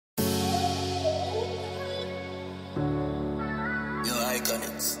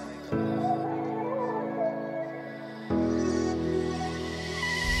Iconics.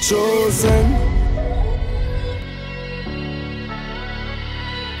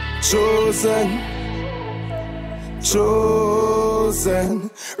 Chosen, chosen.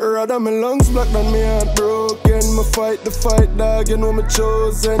 Rather my lungs black than me heart broken. Me fight the fight, dog, you know me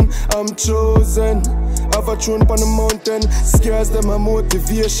chosen. I'm chosen. Have a throne on the mountain. Scares them a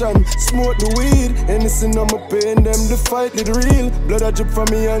motivation. Smoke the weed, anything on my pain. Them the fight is real. Blood a drip from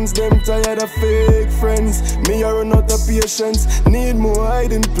me hands. Them tired of fake friends. Me a run out of patience. Need more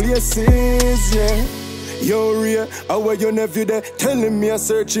hiding places, yeah. Yo, Ray, how are you never there? Telling me I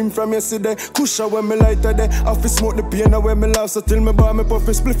search him from yesterday. Kusha when me lighter there. Off smoke the pain when me laugh. So till me bar me puff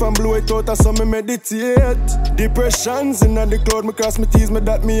spliff and blow it out. So me meditate. Depressions in the cloud. Me cross me teeth, me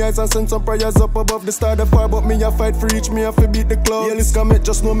dot me eyes. And send some prayers up above the star. The far but me a fight for reach. Me have to beat the cloud. Yeah, this come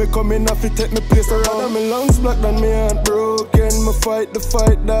just know me coming. Have to take me place around. My lungs black than me heart broken. Me fight the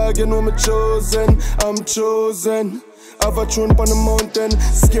fight, dog. You know me chosen. I'm chosen. Have a throne on the mountain.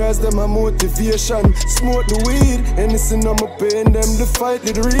 Scares them a motivation. Smoke the weed, anything on my pain. Them the fight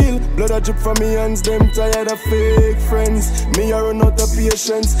is real. Blood a drip from me hands. Them tired of fake friends. Me a run out of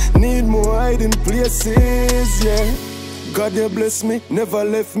patience. Need more hiding places, yeah. God you bless me, never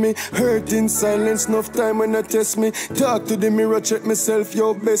left me. Hurt in silence, enough time when I test me. Talk to the mirror, check myself,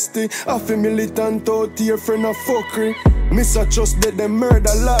 yo bestie. I feel militant out here, friend of fuckery. Miss I trust that them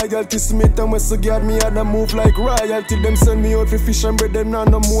murder loyalty. Smith and West guard me had a move like royalty. Them send me out for fish and bread, them not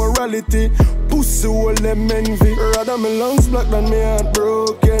no morality. Pussy all them envy. Rather my lungs black than me heart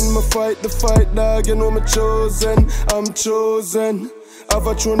broken. Me fight the fight, dog, you know me chosen. I'm chosen. Have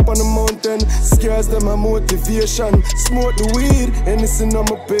a throne on the mountain. Scares them a motivation. Smoke the weed, anything on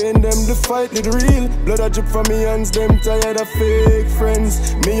my pain. Them the fight is real. Blood a drip from me hands. Them tired of fake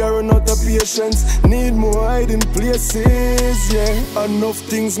friends. Me a run out of patience. Need more hiding places, yeah. Enough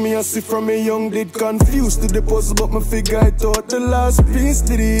things me a see from me young did confused to the puzzle, but me figure it out. The last piece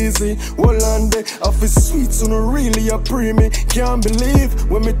did easy. Hold on there, off his sweet, so no really a pre me. Can't believe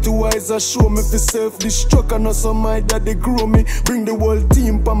when me two eyes are show me for self-destruct. I know some my daddy grew me. Bring the whole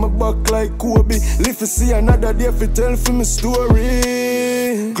team on my back like Kobe. Live to see another day fi tell for me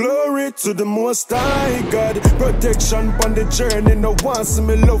story. Glory to the Most High God. Protection on the journey. No one see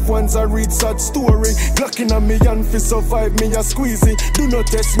me loved ones I read sad story. Glocking on me and fi survive me a squeezy. Do not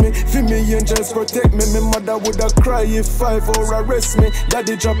test me, fi me angels protect me. Me mother woulda cry if 5 hours arrest me.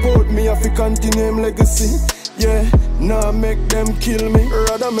 Daddy drop out me, I fi continue him legacy. Yeah, nah make them kill me.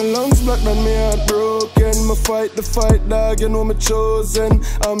 Rather my lungs black than me heart broken. Me fight the fight, dog, you know me chosen.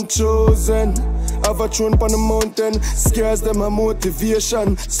 I'm chosen. Have a throne on the mountain. Scares them a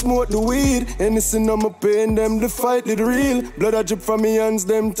motivation. Smoke the weed, anything on my pain. Them the fight is real. Blood a drip from me hands.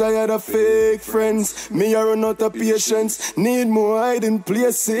 Them tired of fake friends. Me a run out of patience. Need more hiding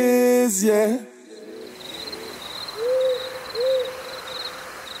places, yeah.